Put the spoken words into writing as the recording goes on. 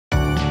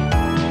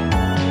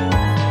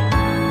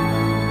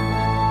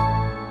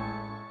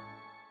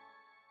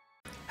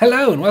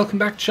Hello and welcome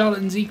back to Charlotte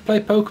and Zeke play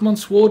Pokemon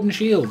Sword and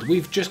Shield.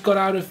 We've just got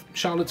out of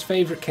Charlotte's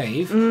favourite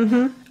cave,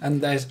 and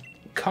there's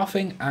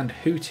coughing and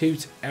hoot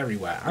hoot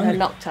everywhere.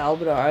 Noctowl,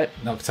 but alright.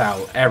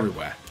 Noctowl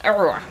everywhere.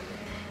 Everywhere.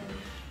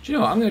 Do you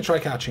know what? I'm going to try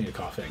catching a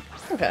coughing.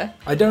 Okay.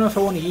 I don't know if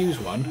I want to use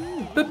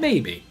one, but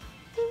maybe.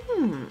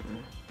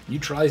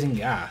 Neutralizing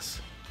gas.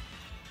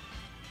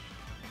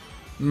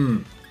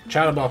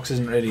 Chatterbox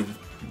isn't really the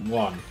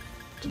one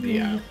to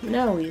be out.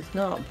 No, he's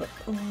not, but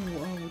we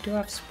do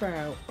have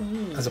Sprout.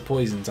 Ooh. As a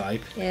poison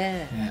type.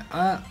 Yeah.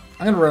 I'm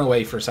going to run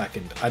away for a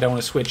second. I don't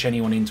want to switch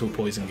anyone into a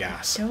poison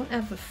gas. Don't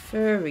have a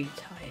furry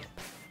type.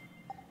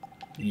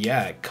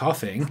 Yeah,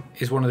 coughing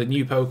is one of the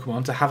new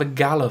Pokemon to have a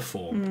Gala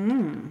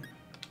form.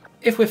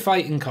 If we're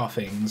fighting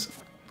coughings,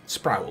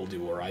 Sprout will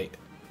do alright.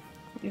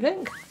 You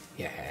think?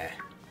 Yeah.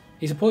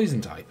 He's a poison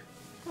type.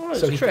 Oh,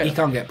 So it's true. he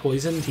can't get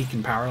poisoned, he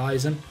can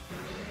paralyse him.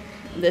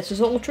 This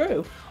is all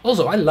true.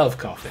 Also, I love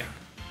coughing.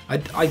 I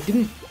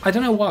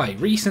don't know why.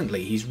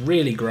 Recently, he's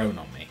really grown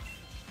on me.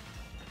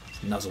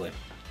 Let's nuzzle him.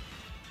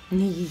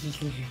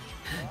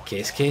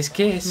 Kiss, kiss,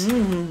 kiss.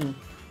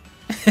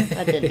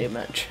 That didn't do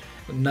much.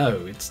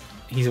 No,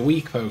 he's a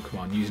weak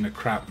Pokemon using a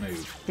crap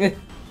move.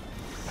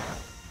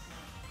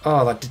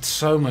 Oh, that did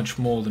so much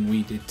more than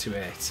we did to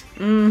it.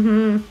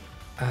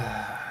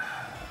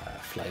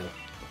 Flail.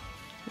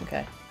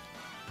 Okay.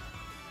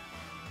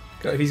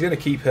 God, if he's going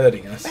to keep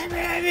hurting us.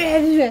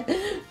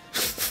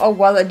 Oh,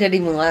 wow, that did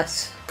even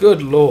less.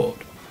 Good lord.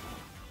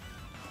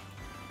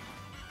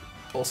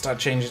 All start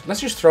changes. Let's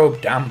just throw a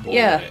damn ball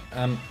at it.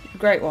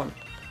 Great one.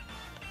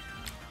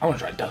 I want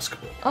to try Dusk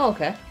Ball. Oh,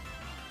 okay.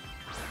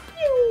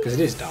 Because it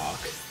is dark.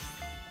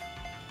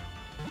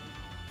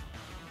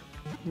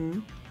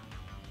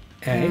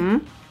 Hey.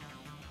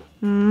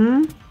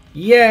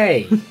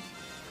 Yay!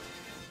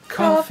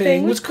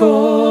 Coughing was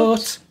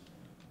caught!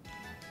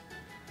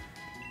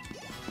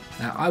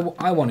 Now,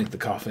 I wanted the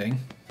coughing,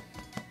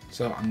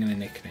 so I'm going to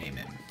nickname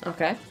him.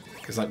 Okay.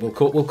 Because we'll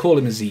call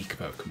him a Zeke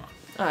Pokemon.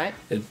 Alright.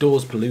 It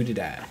adores polluted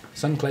air.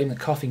 Some claim that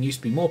coughing used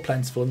to be more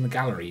plentiful in the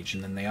Galar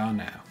region than they are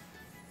now.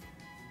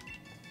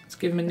 Let's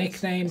give him a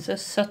nickname. It's a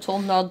subtle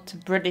nod to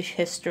British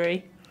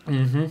history,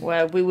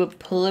 where we were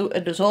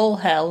polluted as all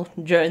hell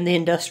during the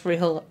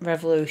Industrial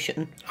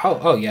Revolution.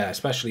 Oh yeah,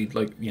 especially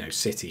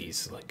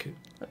cities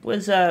It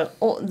was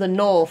the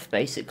north,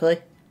 basically.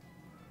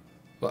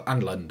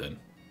 and London.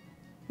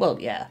 Well,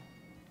 yeah.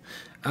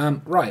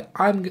 Right,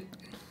 well, do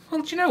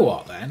you know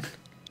what then?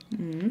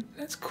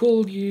 Let's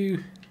call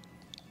you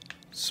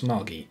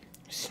Smoggy.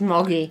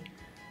 Smoggy.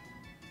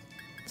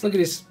 Let's look at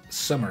his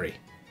summary.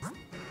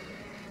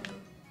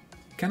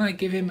 Can I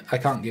give him... I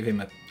can't give him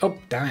a... Oh,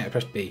 damn it, I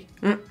pressed B.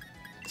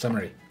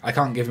 Summary. I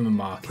can't give him a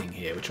marking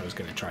here, which I was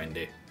going to try and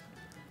do.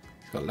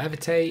 He's got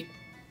Levitate,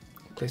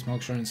 Place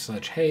Smog Assurance,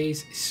 Sludge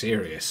Haze. He's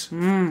serious. Do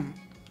you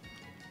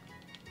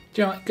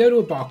know what? Go to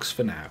a box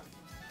for now.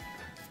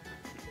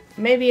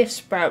 Maybe if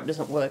Sprout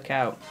doesn't work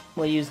out,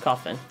 we'll use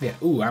Coffin. Yeah,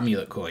 ooh,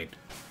 Amulet Coin.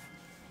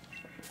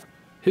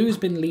 Who's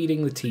been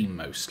leading the team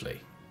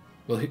mostly?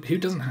 Well, who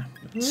doesn't have...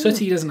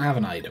 Sooty doesn't have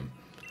an item.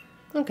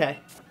 Okay.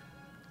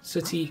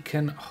 Sooty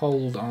can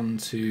hold on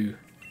to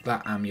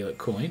that Amulet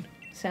Coin.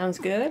 Sounds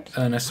good.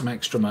 Earn us some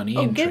extra money.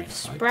 Oh, in give train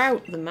fights.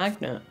 Sprout the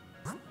magnet.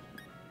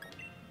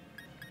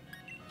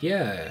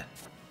 Yeah.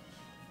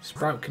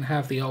 Sprout can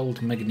have the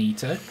old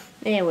Magneto.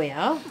 There we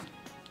are.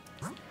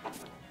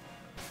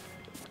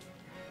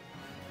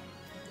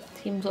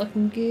 Team's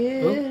looking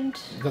good.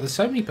 God, there's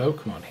so many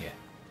Pokemon here.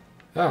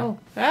 Oh.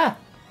 Oh.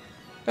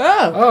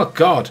 Oh,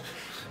 God.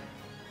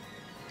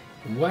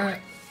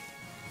 Where...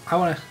 I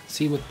want to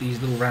see what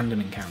these little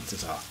random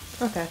encounters are.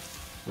 Okay.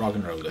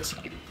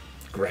 Roggenrollers.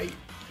 Great.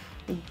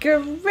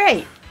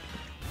 Great.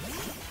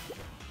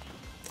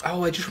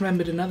 Oh, I just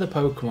remembered another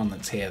Pokemon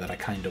that's here that I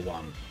kind of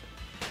want.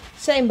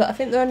 Same, but I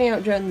think they're only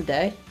out during the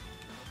day.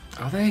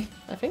 Are they?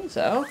 I think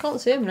so. I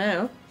can't see them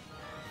now.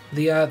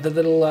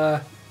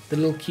 The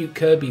little cute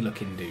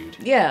Kirby-looking dude.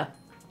 Yeah.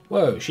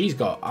 Whoa, she's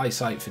got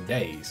eyesight for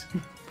days.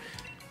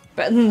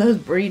 Better than those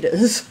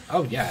breeders.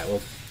 Oh, yeah,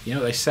 well, you know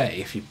what they say,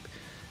 if you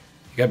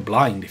get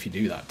blind if you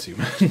do that too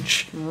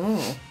much.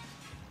 Oh.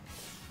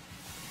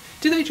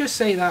 Do they just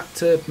say that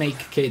to make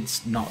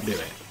kids not do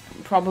it?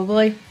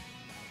 Probably.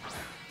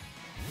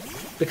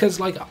 Because,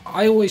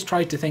 I always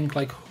tried to think,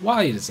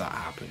 why does that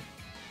happen?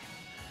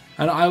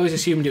 And I always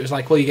assumed it was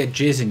well, you get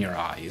jizz in your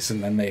eyes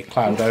and then they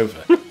cloud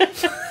over.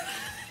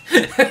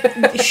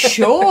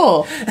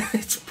 Sure.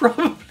 It's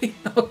probably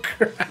not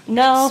correct.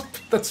 No.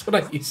 That's what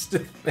I used to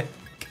think.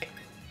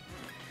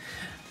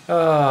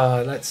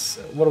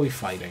 What are we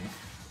fighting?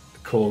 A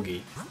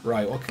Corgi.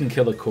 Right, what can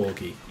kill a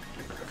Corgi?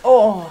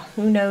 Oh,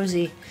 who knows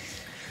he?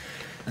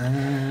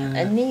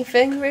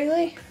 Anything,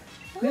 really?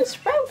 Well,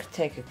 Sprout could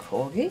take a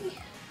Corgi.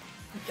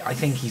 I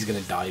think he's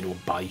going to die to a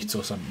bite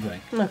or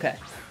something. Okay.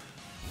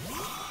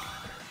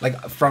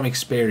 From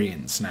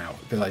experience now.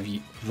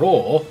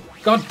 Raw?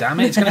 God damn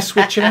it, it's going to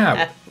switch it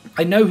out.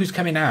 I know who's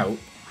coming out.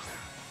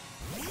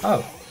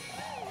 Oh.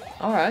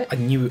 Alright.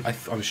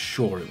 I was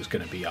sure it was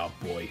going to be our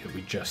boy who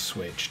we just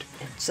switched.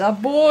 It's our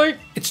boy.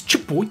 It's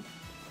your boy.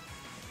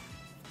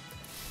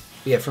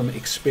 Yeah, from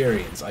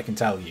experience, I can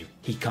tell you,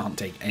 he can't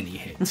take any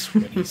hits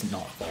when he's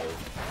not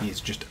evolved. He is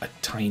just a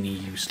tiny,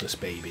 useless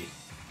baby.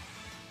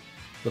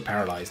 We're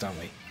paralysed, aren't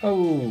we?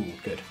 Oh,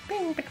 good.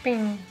 Bing, bing,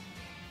 bing.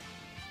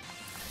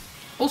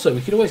 Also,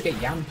 we could always get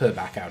Yamper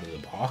back out of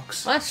the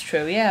box. That's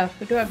true, yeah.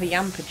 We do have a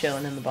Yamper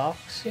chilling in the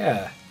box.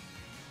 Yeah.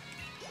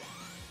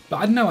 But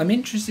I don't know, I'm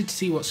interested to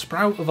see what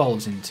Sprout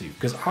evolves into,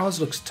 because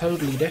ours looks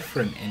totally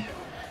different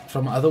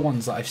from other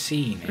ones that I've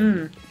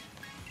seen.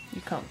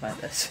 You can't fight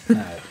this.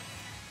 No.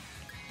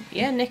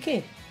 Yeah,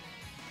 Nikki.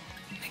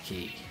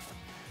 Nikki.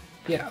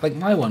 Yeah, like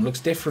my one looks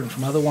different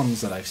from other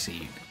ones that I've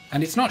seen.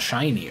 And it's not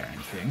shiny or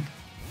anything.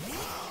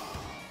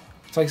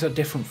 It's like it's got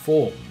different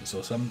forms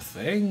or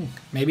something.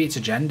 Maybe it's a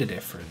gender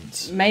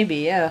difference. Maybe,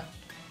 yeah.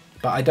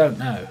 But I don't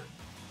know.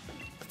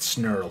 It's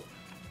Snurl.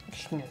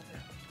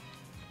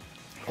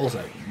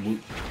 Also,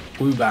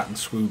 Woobat and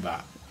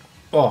Swoobat.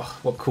 Oh,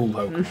 what cool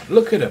Pokemon.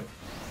 Look at him.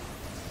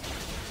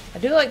 I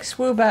do like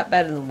Swoobat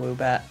better than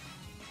Woobat.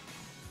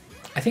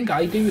 I think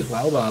I do as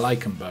well, but I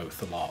like them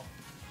both a lot.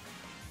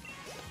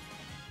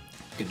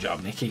 Good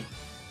job, Nikki.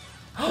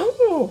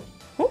 Oh,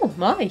 oh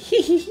my.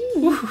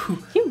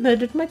 You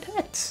murdered my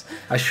pets.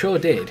 I sure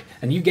did.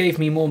 And you gave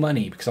me more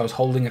money because I was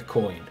holding a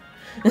coin.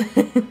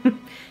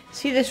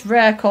 See this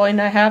rare coin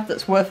I have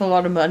that's worth a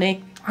lot of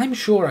money? I'm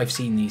sure I've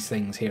seen these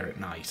things here at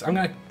night.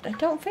 I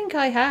don't think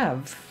I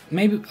have.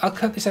 Maybe I'll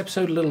cut this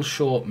episode a little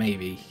short,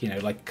 maybe. You know,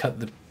 like cut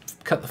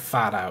the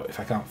fat out if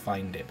I can't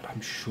find it. But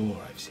I'm sure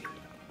I've seen it.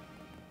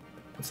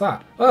 What's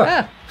that? Oh.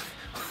 Ah.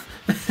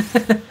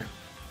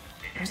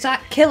 What's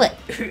that? Kill it.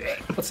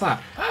 What's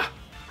that? Ah.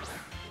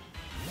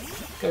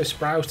 Go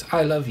Sprout,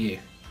 I love you.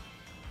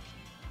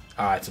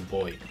 Ah, it's a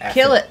boy.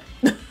 Kill it.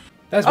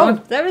 There's one.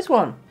 Oh, there is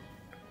one.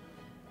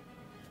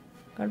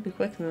 Gotta be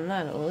quicker than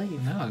that, I'll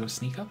leave. No, I gotta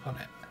sneak up on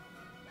it.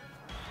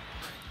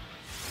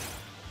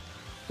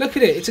 Look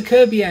at it, it's a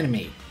Kirby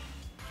enemy.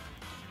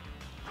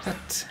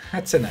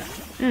 That's in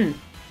it.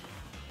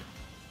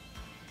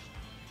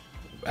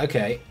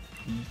 Okay.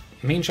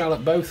 Me and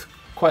Charlotte both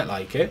quite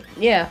like it.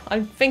 Yeah, I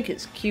think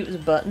it's cute as a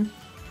button.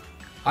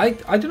 I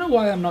don't know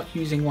why I'm not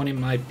using one in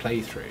my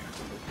playthrough.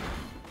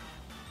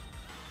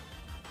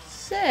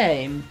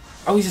 Same.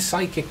 Oh, he's a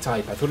psychic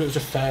type. I thought it was a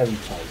fairy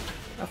type.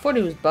 I thought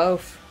it was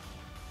both.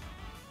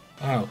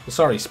 Oh, well,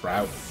 sorry,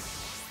 Sprout.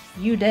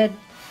 You dead.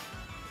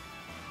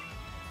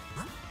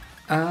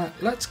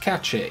 Let's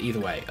catch it either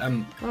way.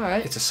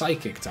 Alright. It's a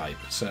psychic type,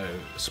 so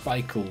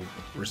Spike will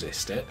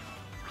resist it.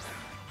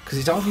 Because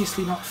it's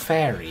obviously not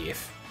fairy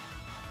if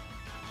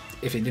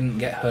it didn't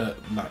get hurt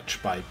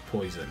much by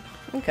poison.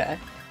 Okay.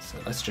 So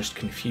let's just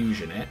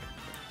confusion it.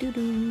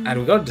 Doo-doo. And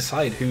we've got to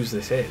decide whose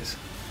this is.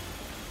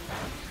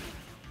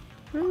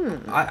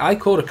 I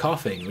caught a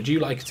coughing. Would you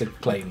like to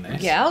claim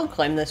this? Yeah, I'll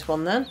claim this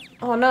one then.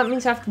 Oh no, it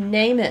means I have to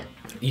name it.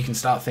 You can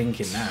start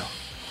thinking now.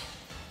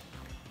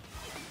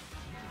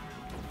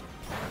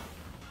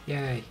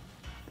 Yay.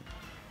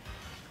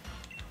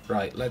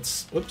 Right,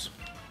 let's... Whoops.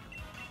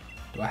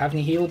 Do I have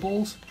any heal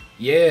balls?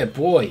 Yeah,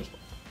 boy.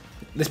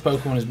 This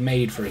Pokemon is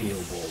made for a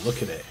heal ball.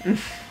 Look at it.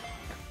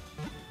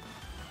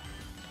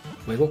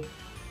 Wiggle.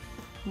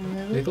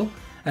 Wiggle.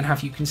 And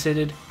have you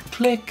considered...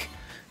 Click.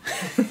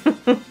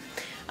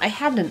 I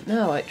hadn't,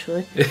 no,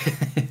 actually.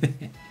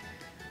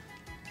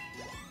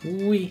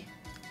 Wee.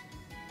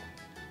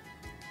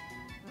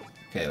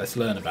 Okay, let's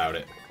learn about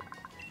it.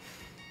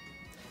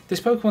 This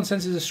Pokemon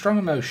senses a strong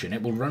emotion.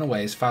 It will run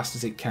away as fast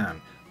as it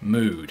can.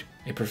 Mood.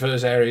 It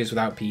prefers areas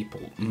without people.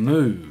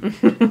 Mood.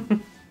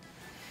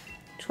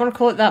 Just want to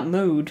call it that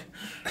mood.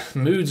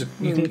 Moods.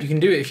 You can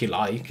do it if you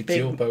like. It's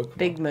your Pokemon.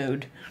 Big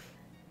mood.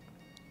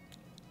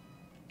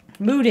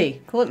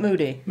 Moody. Call it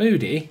Moody.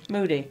 Moody.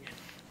 Moody.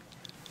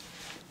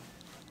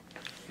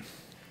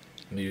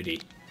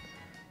 Moody.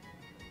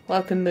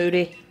 Welcome,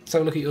 Moody. Let's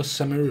have a look at your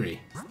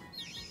summary.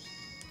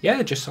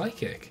 Yeah, just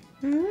psychic.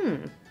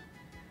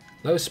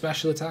 Lowest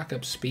special attack,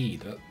 up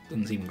speed. That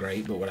doesn't seem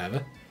great, but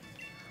whatever.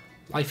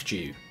 Life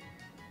Dew.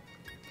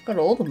 Got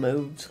all the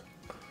moves.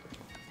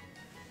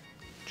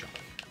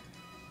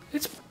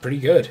 It's pretty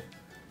good.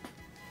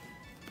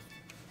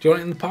 Do you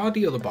want it in the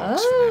party or the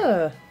box?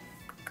 Ah.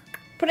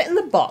 Put it in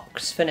the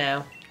box for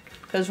now.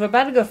 Because we're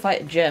about to go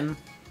fight a gym.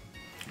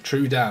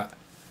 True dat.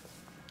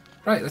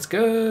 Right, let's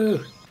go.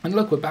 And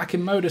look, we're back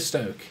in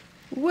Motostoke.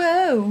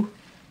 Whoa.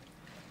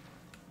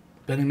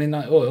 Burning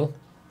midnight oil.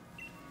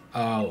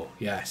 Oh,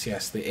 yes,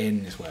 yes, the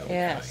inn is where we're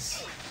Yes.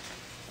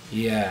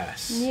 going.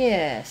 Yes.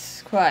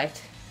 Yes,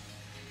 quite.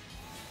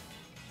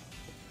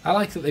 I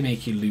like that they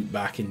make you loop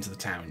back into the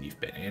town you've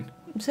been in.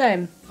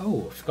 Same.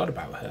 Oh, I forgot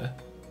about her.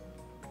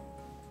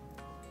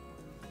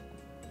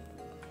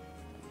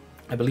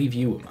 I believe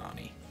you were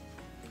Marnie.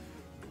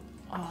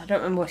 Oh, I don't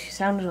remember what she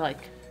sounded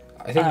like.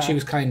 I think she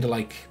was kind of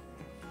like...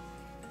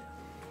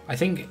 I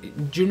think...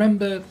 Do you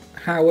remember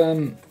how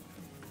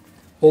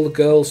all the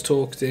girls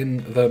talked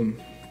in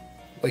them...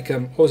 Like,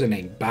 what was her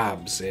name?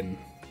 Babs in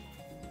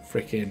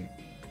frickin'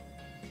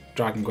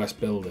 Dragon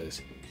Quest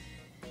Builders.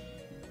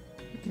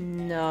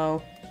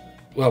 No.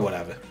 Well,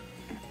 whatever.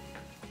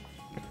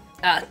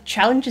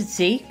 Challenge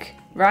Zeke?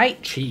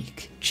 Right?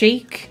 Cheek.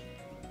 Cheek.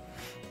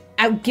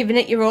 Out giving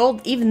it your all,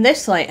 even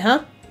this late,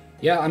 huh?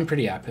 Yeah, I'm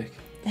pretty epic.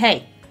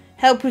 Hey,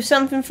 help with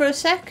something for a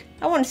sec?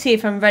 I want to see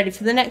if I'm ready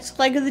for the next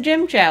leg of the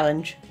gym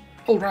challenge.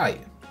 All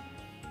right.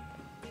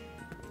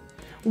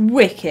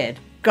 Wicked.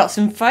 Got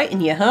some fight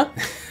in you, huh?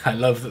 I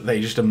love that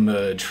they just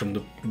emerge from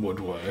the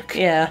woodwork.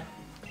 Yeah.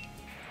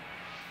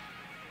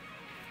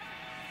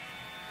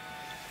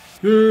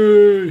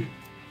 Yay!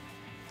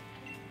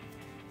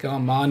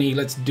 Come on, Marnie,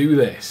 let's do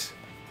this.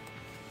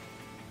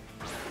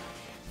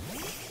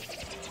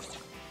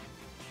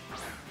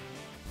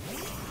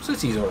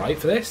 City's alright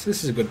for this.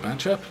 This is a good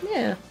matchup.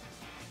 Yeah.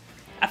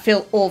 I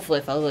feel awful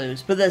if I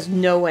lose, but there's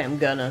no way I'm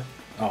gonna.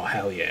 Oh,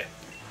 hell yeah.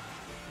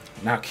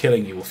 Now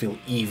killing you will feel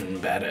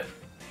even better.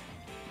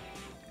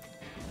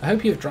 I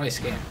hope you have dry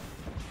skin.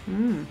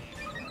 Don't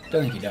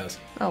think he does.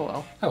 Oh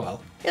well. Oh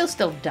well. He'll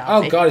still die.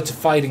 Oh god, it's a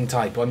fighting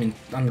type. I mean,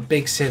 I'm a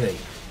big silly.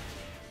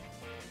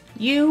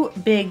 You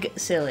big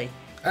silly.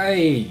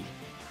 Hey!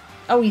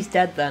 Oh, he's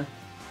dead then.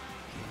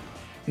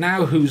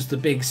 Now who's the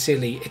big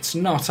silly? It's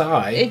not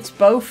I. It's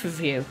both of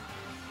you.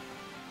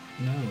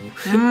 No.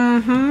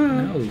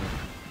 No.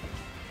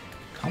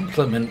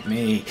 Compliment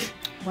me.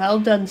 Well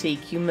done,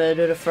 Zeke. You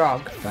murdered a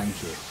frog.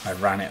 Thank you. I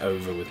ran it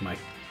over with my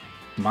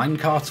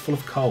minecarts full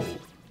of coal.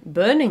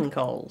 Burning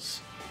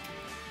coals.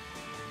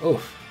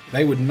 Oof.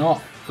 They would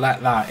not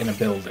let that in a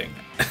building.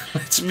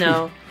 Let's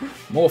No.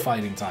 More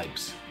fighting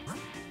types.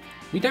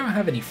 We don't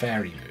have any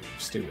fairy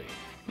moves, do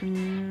we?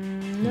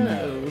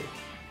 No.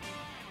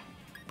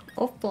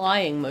 Or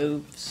flying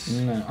moves.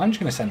 No. I'm just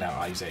going to send out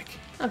Isaac.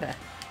 Okay.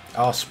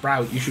 Oh,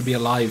 Sprout, you should be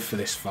alive for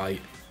this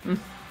fight.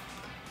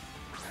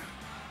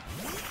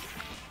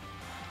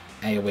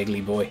 Hey,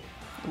 wiggly boy.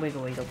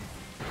 Wiggle, wiggle.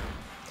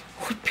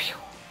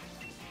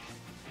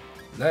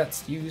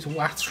 Let's use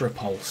Wax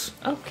Repulse.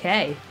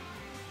 Okay.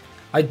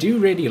 I do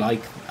really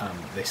like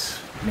this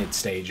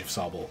mid-stage of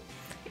Sobble.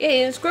 Yeah,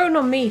 it's grown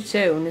on me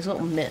too, and his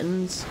little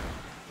mittens.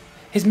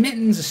 His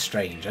mittens are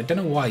strange. I don't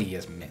know why he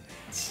has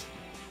mittens.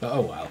 But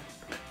oh well.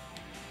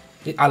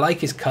 I like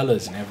his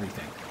colours and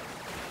everything.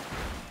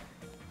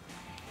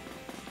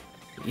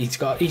 He's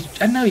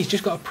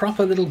just got a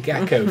proper little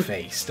gecko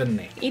face, doesn't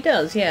he? He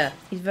does, yeah.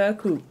 He's very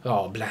cool.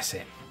 Oh, bless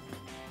him.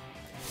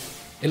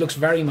 It looks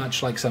very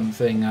much like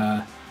something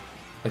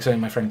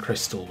my friend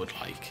Crystal would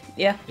like.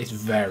 Yeah. It's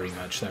very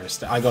much there.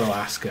 I gotta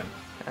ask him.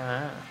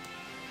 Ah.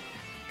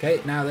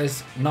 Okay, now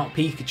there's not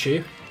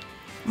Pikachu.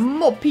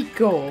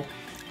 Mopico.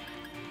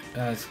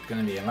 It's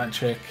gonna be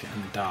electric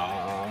and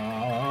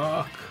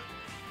dark.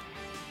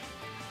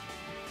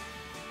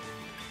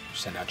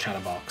 Send out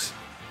Chatterbox.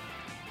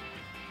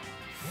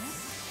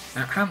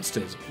 Now,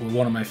 hamsters were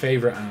one of my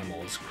favourite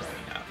animals growing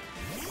up.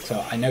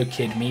 So I know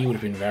Kid Me would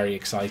have been very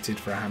excited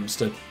for a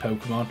hamster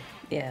Pokemon.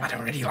 Yeah. I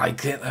don't really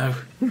like it though.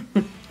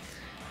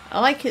 I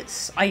like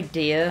its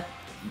idea,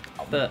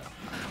 but...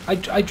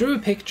 I drew a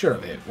picture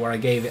of it where I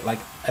gave it like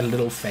a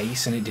little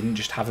face and it didn't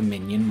just have a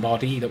minion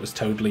body that was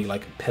totally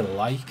like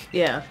pill-like.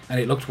 Yeah. And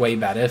it looked way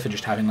better for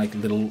just having like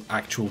little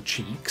actual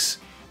cheeks.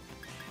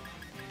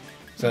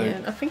 So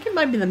Yeah, I think it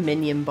might be the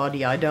minion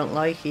body I don't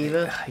like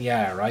either.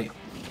 yeah, right.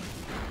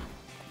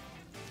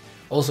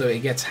 Also, it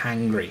gets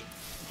hangry.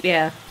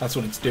 Yeah. That's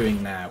what it's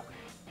doing now.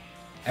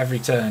 Every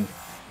turn,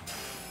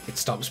 it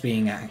stops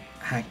being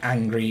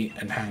angry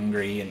and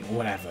hangry and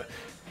whatever.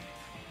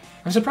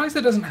 I'm surprised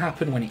that doesn't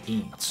happen when it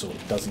eats or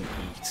doesn't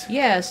eat.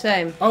 Yeah,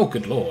 same. Oh,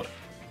 good lord.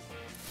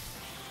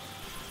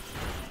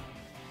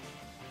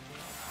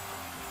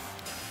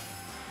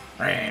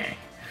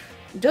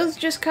 It does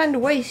just kind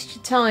of waste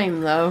your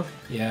time, though.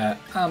 Yeah,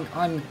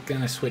 I'm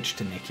gonna switch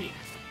to Nikki,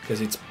 because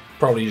it's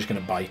probably just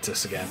gonna bite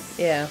us again.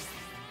 Yeah.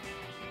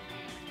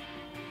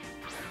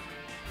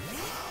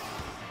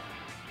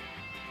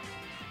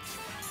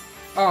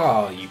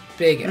 Oh, you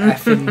big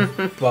effing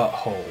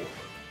butthole.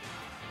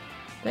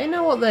 They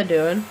know what they're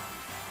doing.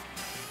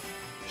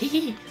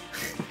 Hee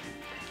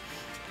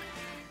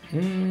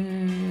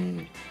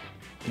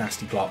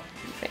Nasty plot.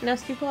 Bit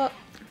nasty plot.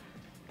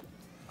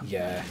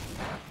 Yeah.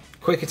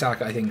 Quick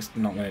attack, I think, is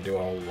not going to do a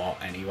whole lot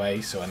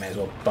anyway, so I may as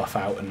well buff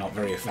out a not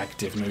very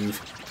effective move.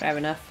 Fair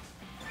enough.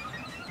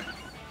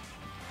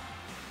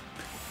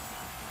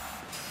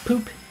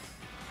 Poop.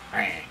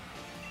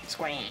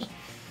 Squee.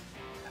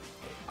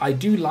 I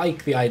do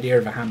like the idea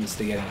of a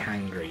hamster getting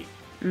hangry.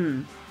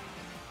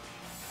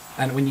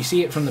 And when you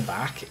see it from the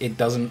back, it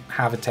doesn't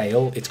have a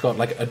tail. It's got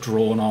like a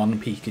drawn-on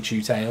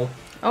Pikachu tail.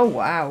 Oh,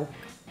 wow.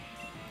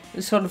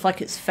 It's sort of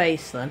like its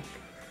face, then.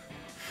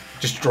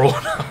 Just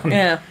drawn on.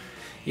 Yeah.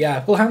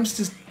 Yeah, well,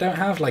 hamsters don't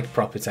have like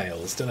proper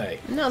tails, do they?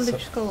 No, they've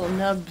just got little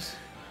nubs.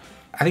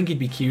 I think he'd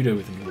be cuter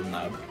with a little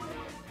nub.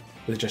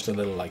 With just a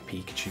little like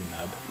Pikachu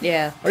nub.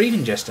 Yeah. Or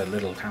even just a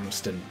little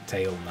hamster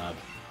tail nub.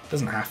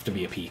 Doesn't have to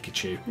be a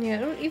Pikachu.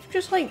 Yeah, even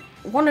just like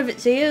one of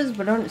its ears,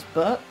 but on its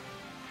butt.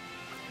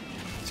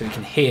 So you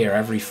can hear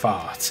every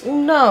fart. Well,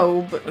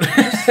 no, but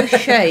just the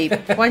shape.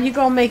 Why you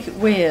gotta make it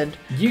weird?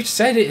 You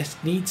said it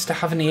needs to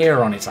have an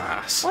ear on its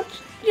ass. What?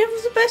 Yeah, it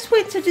was the best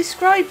way to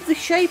describe the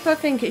shape I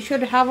think it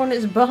should have on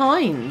its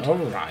behind.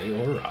 Alright,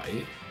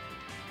 alright.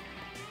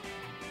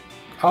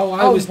 Oh,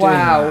 I was doing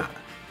that.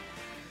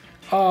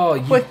 Oh,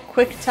 you...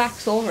 Quick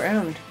attacks all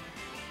around.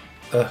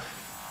 Ugh.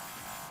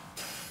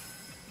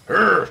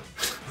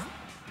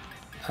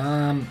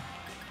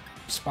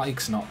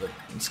 Spike's not the...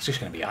 It's just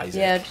going to be Isaac.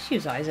 Yeah, just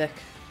use Isaac.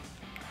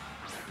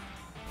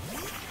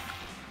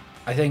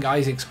 I think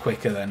Isaac's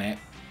quicker than it,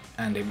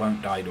 and it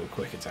won't die to a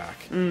quick attack.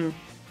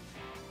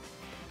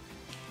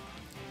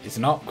 It's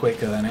not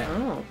quicker than it.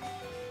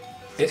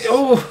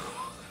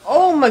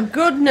 Oh my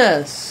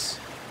goodness!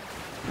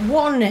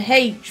 1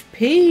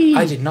 HP!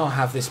 I did not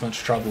have this much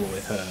trouble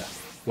with her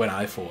when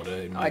I fought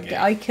her in my game.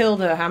 I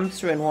killed a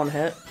hamster in 1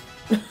 hit.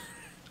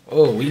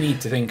 Oh, we need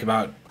to think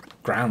about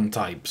ground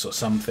types or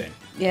something.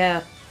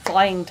 Yeah,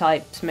 flying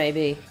types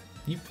maybe.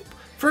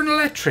 For an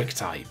electric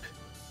type?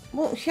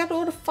 Well, she had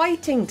all the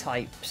fighting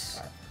types.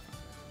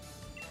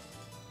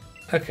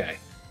 Okay.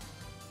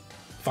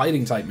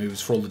 Fighting type moves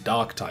for all the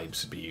dark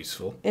types would be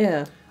useful.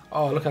 Yeah.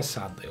 Oh, look how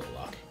sad they all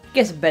are.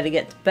 Guess I better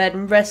get to bed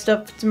and rest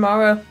up for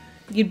tomorrow.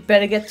 You'd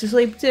better get to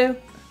sleep too.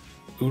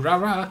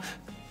 Ooh-rah-rah.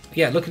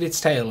 Yeah, look at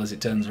its tail as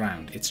it turns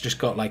around. It's just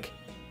got like...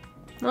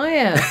 Oh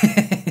yeah.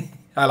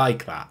 I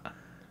like that.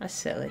 That's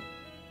silly.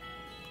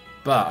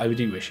 But I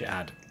do wish it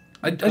had.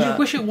 I just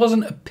wish it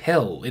wasn't a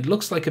pill. It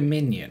looks like a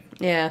minion.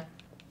 Yeah.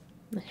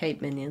 I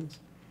hate minions.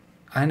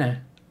 I know.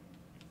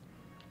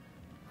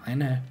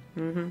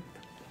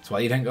 That's why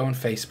you don't go on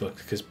Facebook,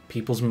 because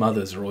people's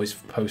mothers are always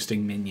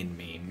posting minion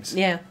memes.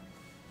 Yeah.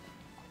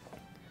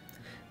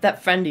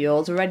 That friend of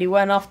yours already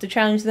went off to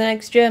challenge the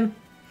next gym.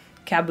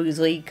 Kabu's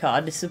league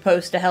card is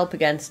supposed to help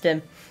against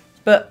him,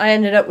 but I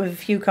ended up with a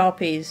few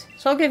copies,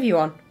 so I'll give you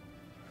one.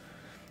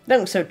 Don't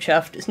look so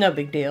chuffed, it's no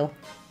big deal.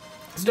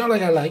 It's not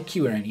like I like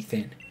you or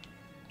anything.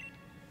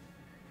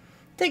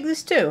 Take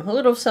this too, a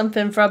little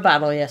something for our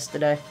battle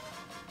yesterday.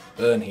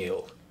 Burn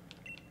heal.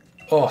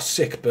 Oh,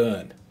 sick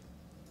burn.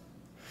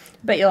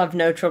 Bet you'll have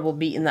no trouble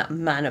beating that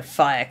man of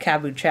fire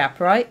Kabu chap,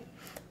 right?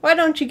 Why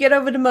don't you get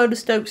over to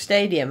Motostoke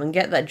Stadium and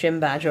get that gym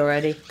badge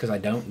already? Because I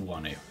don't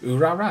want to.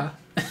 Ooh-rah-rah.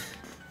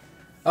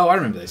 Oh, I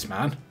remember this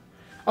man.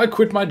 I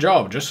quit my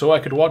job just so I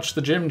could watch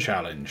the gym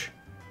challenge.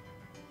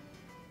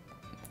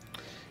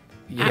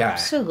 Yeah.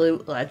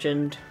 Absolute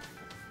legend.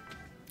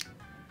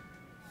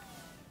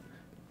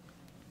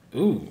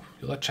 Ooh,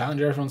 that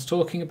challenge everyone's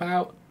talking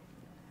about?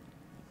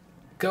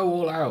 Go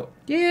all out.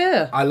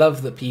 Yeah. I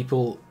love that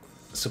people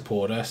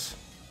support us.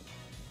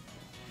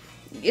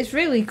 It's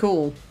really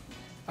cool.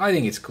 I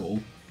think it's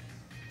cool.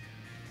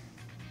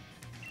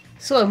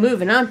 Slow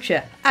moving, aren't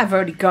you? I've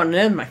already gone and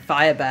earned my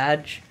fire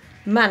badge.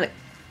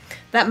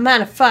 That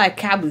man of fire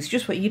Kabu's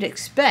just what you'd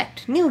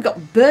expect. Nearly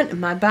got burnt in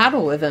my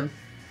battle with him.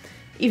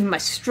 Even my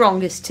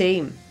strongest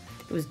team.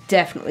 It was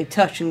definitely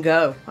touch and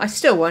go. I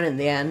still won in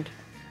the end.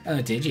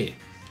 Oh, did you?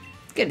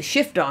 Get a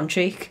shift on,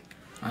 cheek.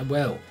 I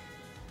will.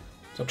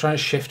 Stop trying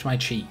to shift my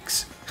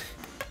cheeks.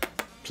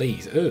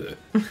 Please. Ugh.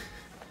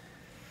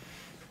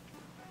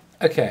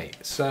 Okay,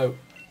 so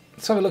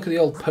let's have a look at the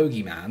old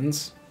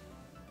Pokemans.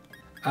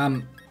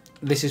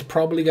 This is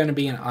probably going to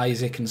be an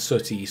Isaac and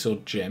Sooty sort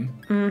of gym.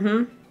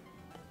 Mm-hmm.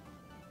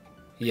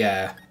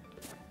 Yeah.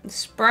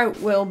 Sprout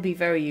will be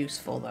very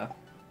useful, though.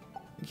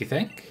 You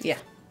think? Yeah.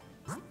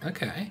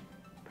 Okay.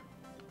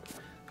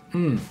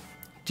 Do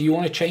you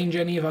want to change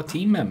any of our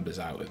team members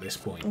out at this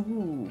point?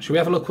 Ooh. Should we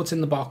have a look what's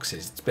in the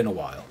boxes? It's been a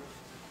while.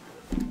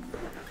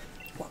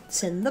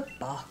 What's in the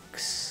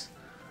box?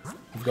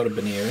 We've got a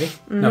Baneri.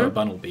 No, a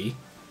Bunnelby.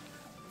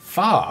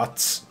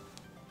 Farts?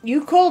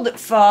 You called it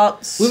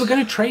farts. We were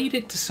going to trade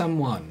it to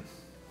someone.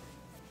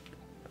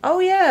 Oh,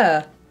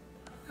 yeah.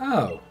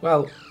 Oh,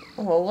 well.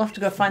 Oh, we'll have to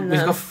go find We've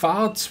them. got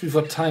Farts, we've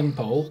got Time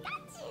Pole.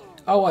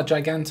 Oh, a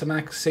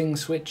Gigantamax Sing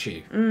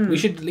Switchy. We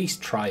should at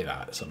least try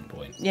that at some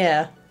point.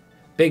 Yeah.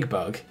 Big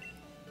Bug.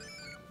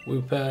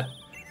 Whooper.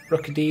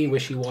 Rookidee,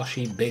 Wishy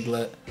Washy,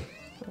 Biglet.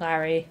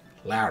 Larry.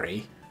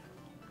 Larry.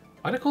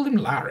 Why'd I call him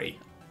Larry?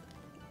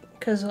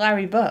 Because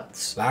Larry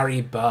Butts.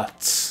 Larry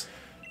Butts.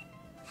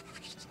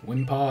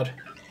 Wimpod.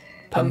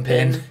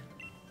 Pumpin.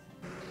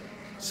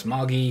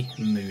 Smoggy.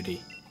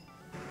 Moody.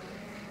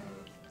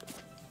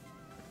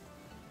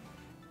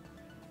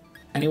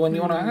 Anyone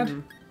you want to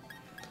add?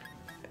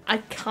 I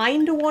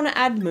kind of want to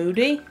add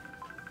Moody.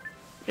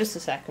 Just a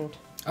second.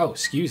 Oh,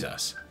 excuse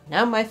us.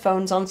 Now my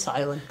phone's on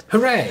silent.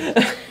 Hooray!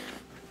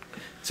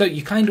 So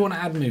you kind of want to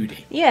add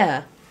Moody.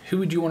 Yeah. Who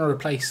would you want to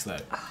replace, though?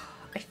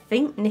 I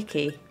think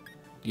Nikki.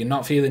 You're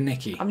not feeling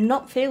Nikki. I'm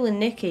not feeling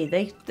Nikki.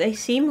 They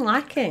seem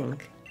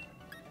lacking.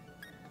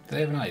 Do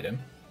they have an item?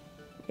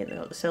 Yeah, they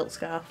got the silk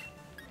scarf.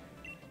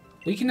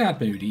 We can add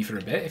Moody for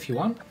a bit if you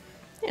want.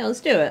 Yeah, let's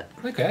do it.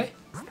 Okay.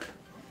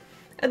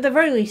 At the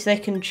very least, they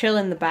can chill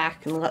in the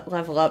back and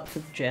level up for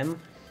the gym.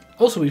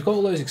 Also, we've got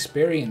all those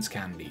experience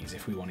candies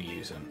if we want to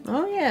use them.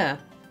 Oh, yeah.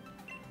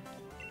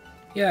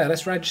 Yeah,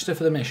 let's register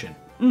for the mission.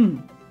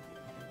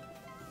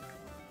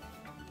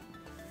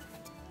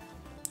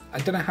 I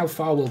don't know how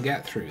far we'll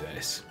get through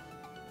this,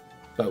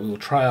 but we'll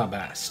try our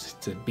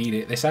best to beat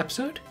it this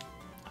episode.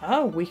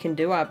 Oh, we can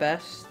do our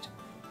best.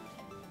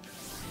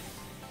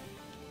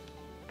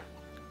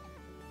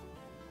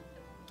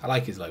 I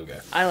like his logo.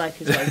 I like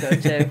his logo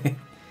too.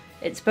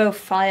 It's both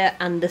fire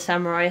and a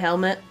samurai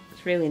helmet.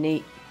 It's really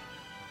neat.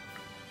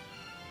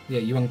 Yeah,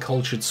 you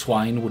uncultured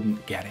swine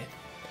wouldn't get it.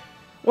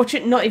 Watch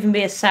it not even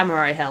be a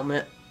samurai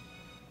helmet.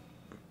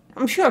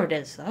 I'm sure it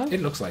is though.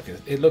 It looks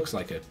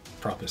like a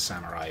proper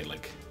samurai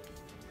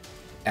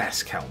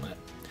esque helmet.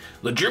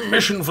 The gym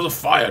mission for the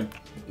fire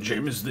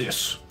gym is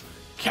this: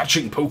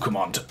 catching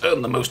Pokemon to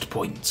earn the most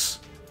points.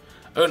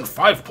 Earn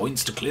 5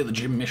 points to clear the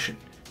gym mission.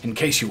 In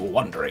case you were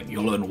wondering,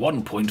 you'll earn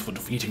 1 point for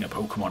defeating a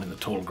Pokemon in the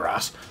tall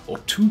grass, or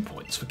 2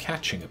 points for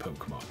catching a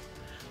Pokemon.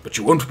 But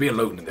you won't be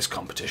alone in this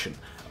competition.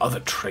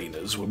 Other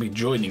trainers will be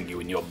joining you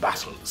in your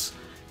battles.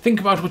 Think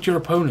about what your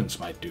opponents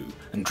might do,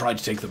 and try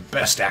to take the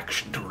best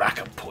action to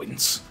rack up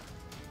points.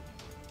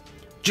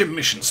 Gym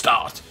mission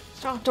start!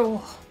 Start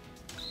door.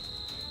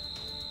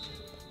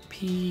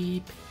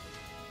 Peep.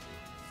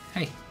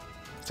 Hey,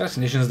 start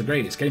condition is the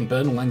greatest. Getting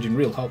burned will land you in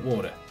real hot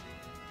water.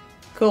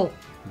 Cool.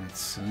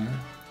 Let's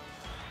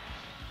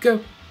go.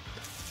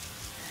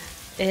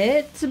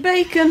 It's a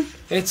bacon.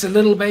 It's a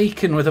little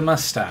bacon with a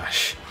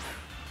mustache.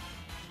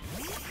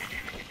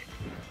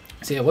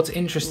 So yeah, what's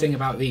interesting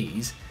about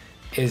these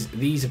is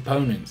these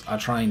opponents are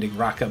trying to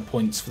rack up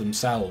points for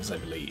themselves, I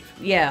believe.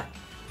 Yeah.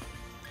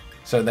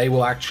 So they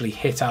will actually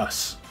hit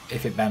us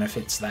if it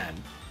benefits them.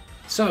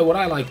 So what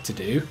I like to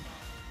do...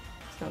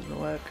 It's not gonna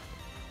work.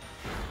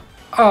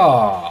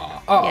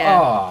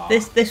 Yeah.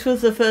 This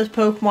was the first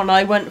Pokemon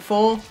I went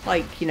for,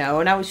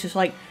 and I was just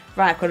like,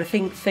 right, I've got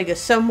to figure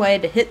some way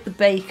to hit the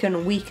bacon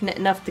and weaken it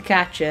enough to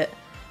catch it.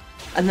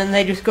 And then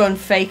they just go and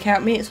fake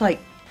out me. It's like,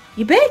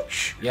 you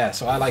bitch! Yeah,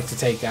 so I like to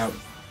take out,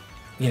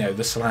 the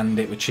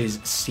Salandit, which is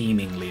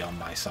seemingly on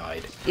my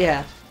side.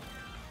 Yeah.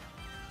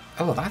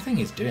 Oh, that thing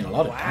is doing a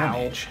lot of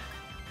damage.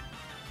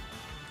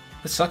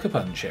 Let's Sucker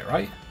Punch it,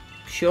 right?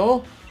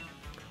 Sure.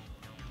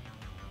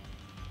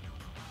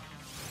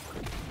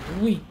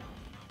 Wee.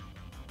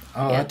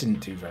 Oh, Yeah. that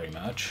didn't do very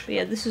much. But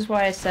yeah, this is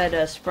why I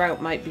said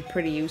Sprout might be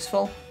pretty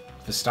useful.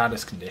 For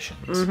status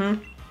conditions.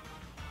 Mm-hmm.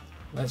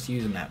 Let's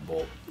use a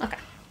netball. Okay.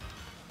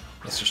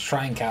 Let's just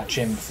try and catch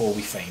him before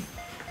we faint.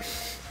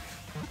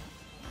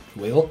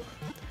 Wiggle.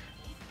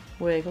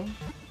 Wiggle.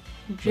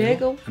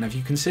 Jiggle. And have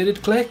you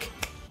considered click?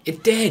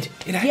 It did!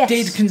 It Yes.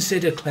 did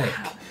consider click.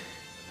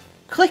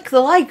 Click the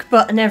like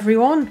button,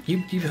 everyone.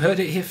 You've heard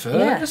it here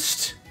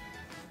first.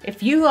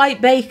 If you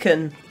like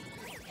bacon,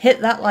 hit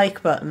that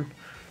like button.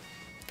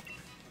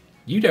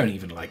 You don't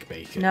even like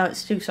bacon. No,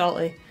 it's too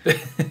salty. But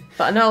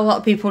I know a lot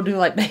of people do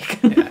like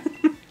bacon. Yeah.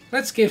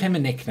 Let's give him a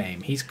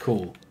nickname. He's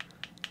cool.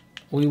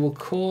 We will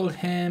call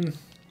him...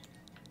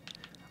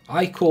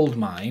 I called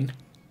mine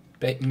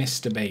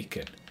Mr.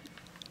 Bacon.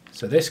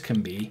 So this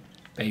can be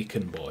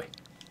Bacon Boy.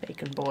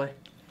 Bacon boy.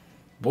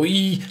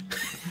 Boy!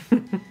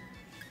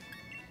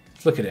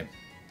 Look at him.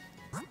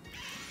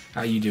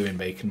 How you doing,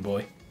 Bacon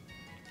Boy?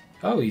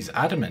 Oh, he's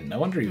adamant. No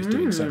wonder he was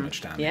doing so much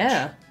damage.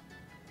 Yeah.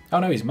 Oh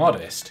no, he's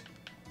modest.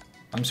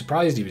 I'm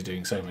surprised he was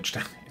doing so much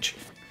damage.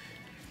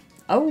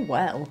 Oh,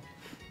 well.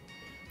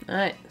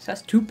 Alright, so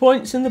that's 2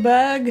 points in the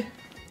bag.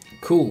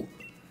 Cool.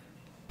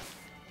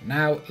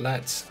 Now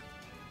let's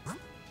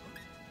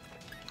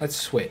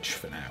switch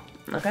for now.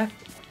 Okay.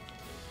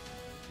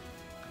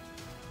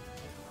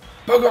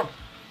 Pokemon!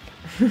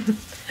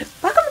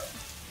 Pokemon!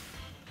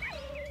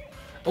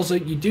 Also,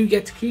 you do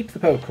get to keep the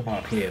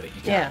Pokemon here that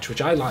you catch,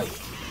 which I like.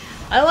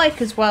 I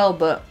like as well,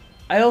 but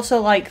I also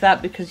like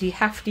that because you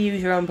have to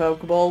use your own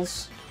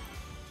Pokeballs.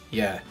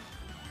 Yeah.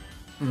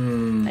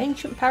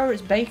 Ancient power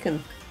is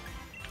bacon.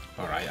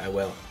 Alright, I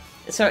will.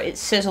 Sorry,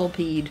 it's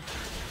Sizzlepeed.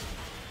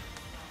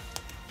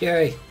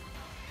 Yay.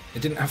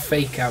 It didn't have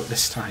fake out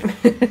this time.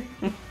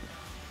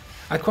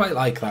 I quite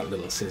like that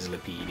little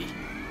Sizzlepeedy.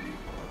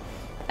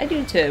 I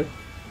do too.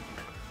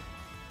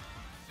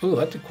 Ooh,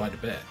 that did quite a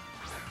bit.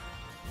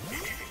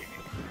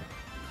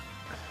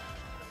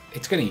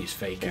 It's going to use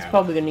fake It's out.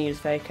 probably going to use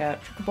fake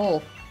out. Chuck a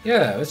ball.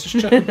 Yeah, let's just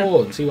chuck a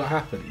ball and see what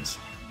happens.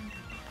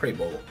 Great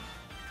ball.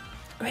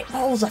 Great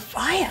balls of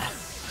fire.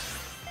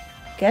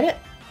 Get it?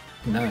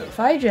 No.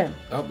 Fire gem.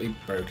 Oh, he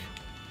broke.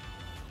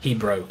 He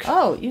broke.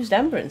 Oh, it used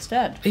Ember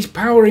instead. He's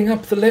powering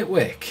up the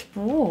Litwick.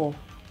 Oh.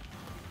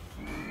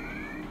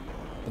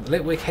 But the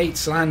Litwick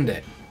hates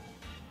Landit.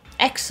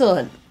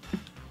 Excellent.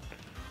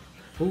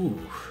 Ooh,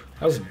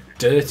 that was a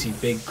dirty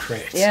big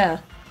crit. Yeah.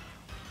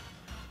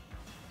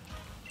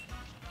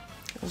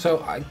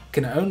 So I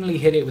can only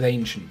hit it with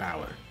Ancient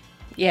Power.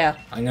 Yeah.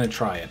 I'm going to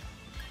try it.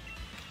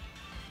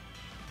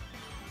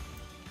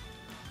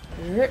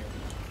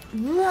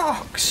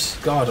 Rocks.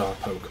 God, our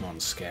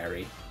Pokemon's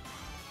scary.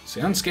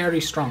 See, I'm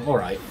scary strong.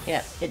 Alright.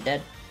 Yeah, it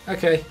did.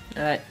 Okay.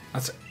 Alright.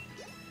 That's.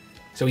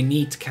 So we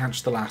need to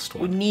catch the last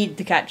We one. need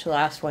to catch the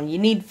last one. You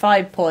need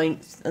 5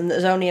 points, and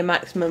there's only a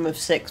maximum of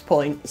 6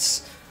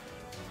 points.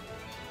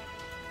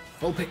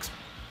 Vulpix.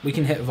 We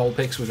can hit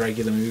Vulpix with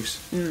regular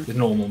moves. With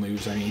normal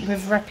moves, I mean.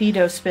 With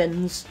Rapido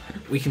spins.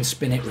 We can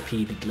spin it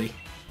repeatedly.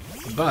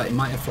 But it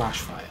might have Flash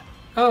Fire.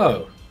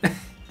 Oh!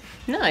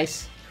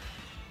 Nice.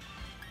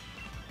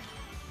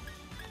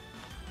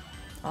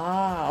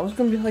 Ah, I was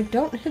going to be like,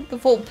 don't hit the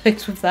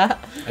Vulpix with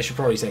that. I should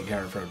probably take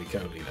care of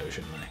Roly-Coly though,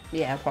 shouldn't I?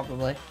 Yeah,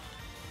 probably.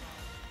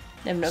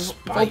 Never know,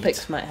 Spite.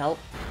 Vulpix might help.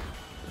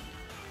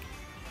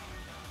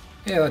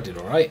 Yeah, that did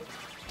alright.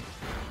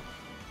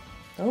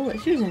 Oh,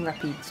 it's using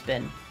Rapid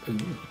Spin. Ooh.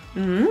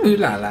 Ooh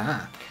la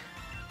la.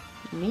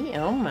 Me,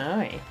 oh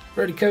my.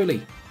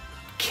 Roly-Coly.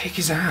 Kick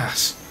his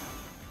ass.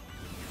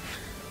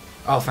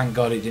 Oh, thank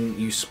God it didn't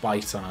use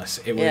Spite on us.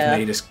 It would have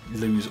made us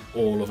lose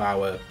all of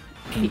our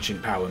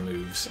ancient power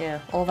moves. Yeah,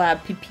 all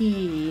that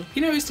PP.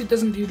 You noticed it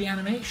doesn't do the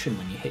animation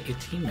when you hit your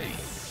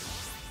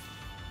teammate?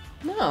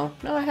 No,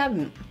 I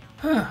hadn't.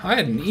 Huh, I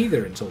hadn't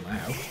either until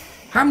now.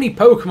 How many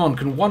Pokemon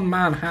can one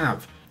man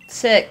have?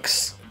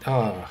 6.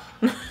 Oh,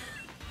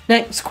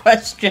 Next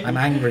question. I'm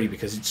angry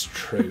because it's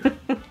true.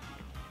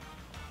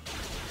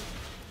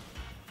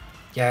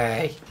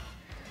 Yay.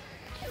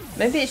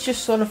 Maybe it's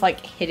just sort of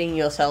like hitting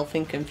yourself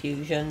in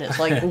confusion. It's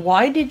like,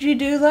 why did you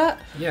do that?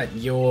 Yeah,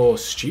 you're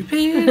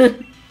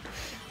stupid.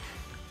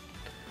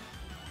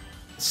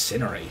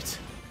 Incinerate.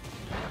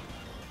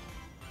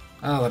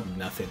 Oh, that'd be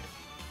nothing.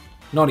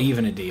 Not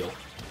even a deal.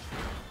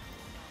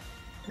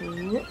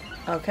 Ooh,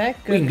 okay,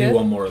 good. We can good. do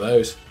one more of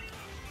those.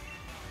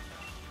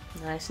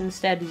 Nice and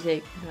steady,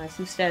 Zeke. Nice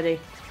and steady.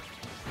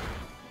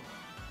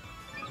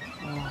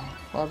 Oh,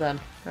 well done.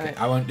 Right. Okay,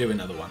 I won't do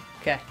another one.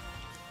 Okay.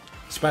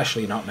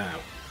 Especially not now.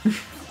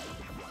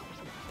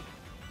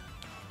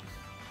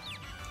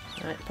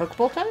 Alright,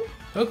 Pokeball time?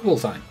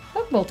 Pokeball time.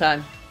 Pokeball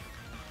time.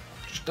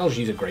 I'll just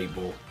use a Great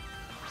Ball.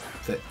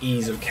 For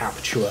ease of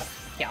capture.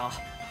 Yeah.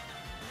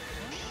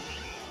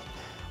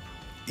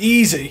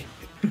 Easy.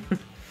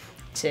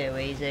 Too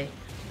easy.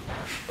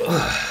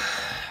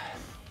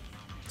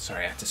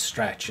 Sorry, I had to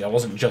stretch. I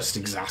wasn't just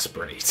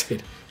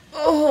exasperated.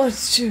 Oh,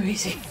 it's too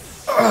easy.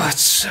 Oh,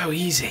 it's so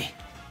easy.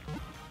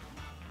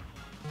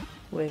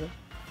 Wiggle.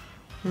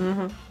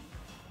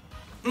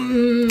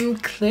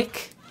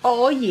 Click.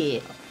 Oh,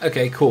 yeah.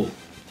 Okay, cool.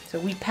 So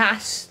we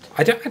passed.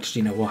 I don't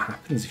actually know what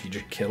happens if you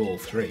just kill all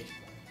 3.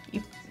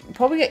 You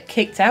probably get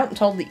kicked out and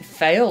told that you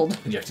failed.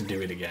 And you have to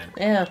do it again.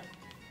 Yeah.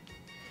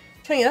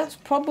 I think that's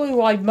probably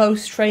why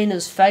most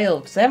trainers fail,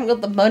 because they haven't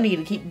got the money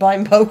to keep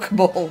buying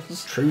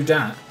Pokeballs. True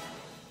dat.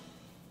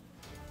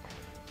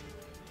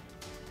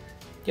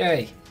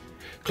 Yay.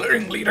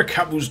 Clearing Leader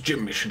Kabu's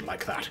gym mission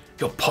like that,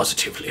 you're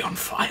positively on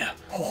fire.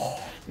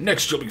 Oh.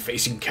 Next you'll be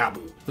facing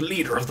Kabu, the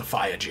leader of the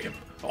fire gym.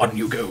 On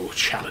you go,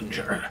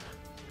 challenger.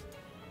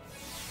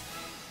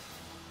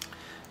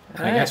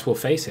 And I guess we'll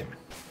face him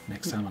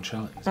next time on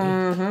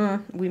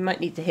Challenge. We might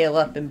need to heal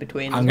up in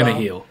between. I'm going to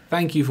heal.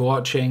 Thank you for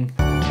watching.